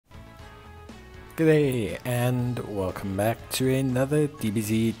G'day and welcome back to another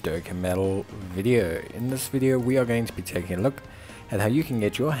Dbz Dokkan video. In this video we are going to be taking a look at how you can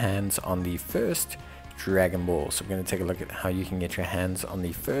get your hands on the first Dragon Ball. So we're going to take a look at how you can get your hands on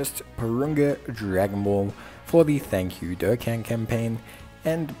the first Porunga Dragon Ball for the Thank-you Dokkan campaign.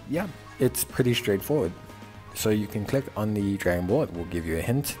 And yeah, it's pretty straightforward. So you can click on the Dragon Ball, it will give you a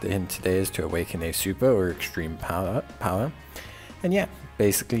hint. The hint today is to awaken a super or extreme power. And yeah,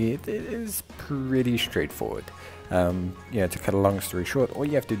 basically it is pretty straightforward. To cut a long story short, all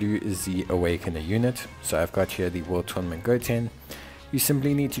you have to do is the awaken a unit. So I've got here the World Tournament Goten. You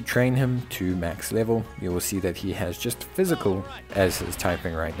simply need to train him to max level. You will see that he has just physical as his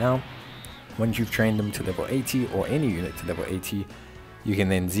typing right now. Once you've trained them to level 80 or any unit to level 80, you can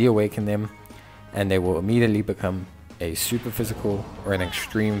then Z-awaken them and they will immediately become a super physical or an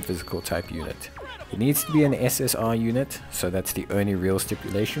extreme physical type unit. It needs to be an SSR unit, so that's the only real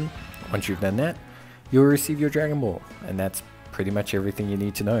stipulation. Once you've done that, you'll receive your Dragon Ball, and that's pretty much everything you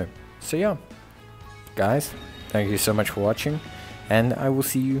need to know. So yeah, guys, thank you so much for watching, and I will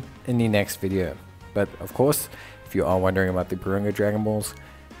see you in the next video. But of course, if you are wondering about the Porunga Dragon Balls,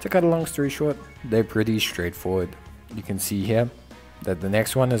 to cut a long story short, they're pretty straightforward. You can see here that the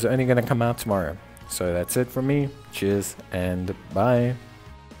next one is only going to come out tomorrow. So that's it from me. Cheers and bye.